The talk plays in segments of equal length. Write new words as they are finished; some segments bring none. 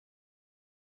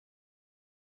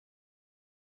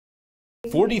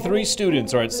43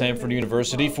 students are at Samford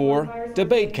University for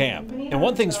debate camp. And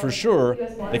one thing's for sure,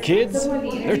 the kids,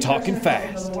 they're talking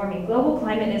fast. Global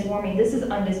climate is warming. This is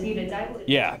undisputed.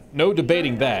 Yeah, no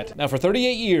debating that. Now, for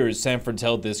 38 years, Samford's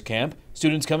held this camp.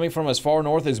 Students coming from as far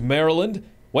north as Maryland,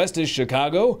 west as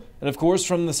Chicago, and of course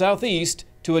from the southeast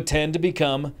to attend to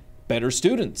become better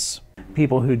students.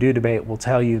 People who do debate will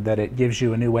tell you that it gives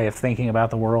you a new way of thinking about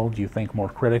the world. You think more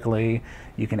critically,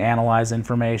 you can analyze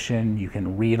information, you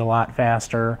can read a lot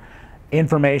faster.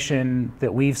 Information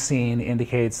that we've seen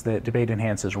indicates that debate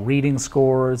enhances reading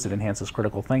scores, it enhances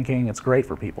critical thinking. It's great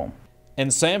for people. And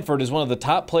Samford is one of the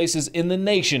top places in the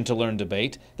nation to learn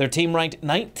debate. Their team ranked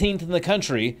 19th in the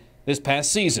country this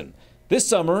past season. This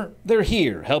summer, they're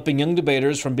here helping young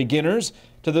debaters from beginners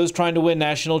to those trying to win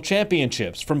national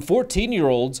championships, from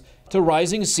 14-year-olds to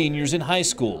rising seniors in high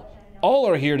school. All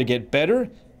are here to get better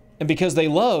and because they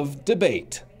love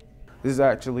debate. This has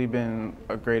actually been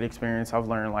a great experience. I've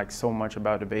learned so much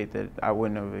about debate that I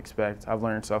wouldn't have expected. I've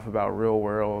learned stuff about real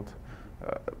world,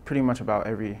 pretty much about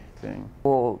everything.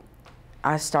 Well,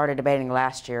 I started debating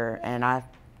last year and I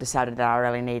decided that I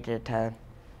really needed to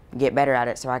get better at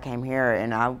it, so I came here,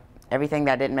 and everything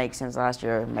that didn't make sense last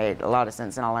year made a lot of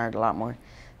sense, and I learned a lot more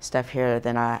stuff here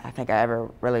than I think I ever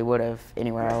really would have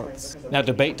anywhere else. Now,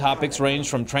 debate topics range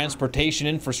from transportation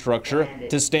infrastructure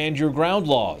to stand your ground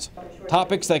laws.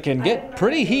 Topics that can get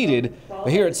pretty heated, but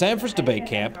here at Samford's debate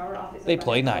camp, they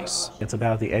play nice. It's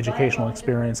about the educational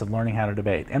experience of learning how to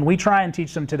debate. And we try and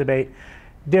teach them to debate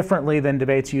differently than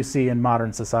debates you see in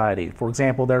modern society. For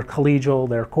example, they're collegial,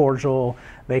 they're cordial,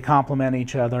 they complement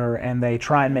each other, and they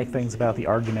try and make things about the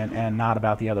argument and not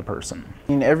about the other person.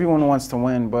 I mean, everyone wants to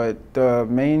win, but the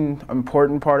main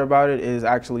important part about it is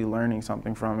actually learning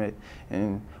something from it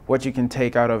and what you can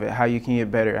take out of it, how you can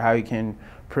get better, how you can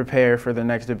prepare for the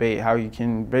next debate, how you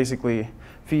can basically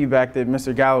feedback that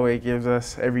Mr. Galloway gives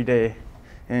us every day.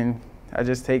 And I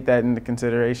just take that into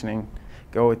consideration and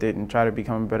go with it and try to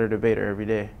become a better debater every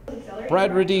day.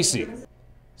 Brad Radisi,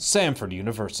 Samford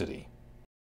University.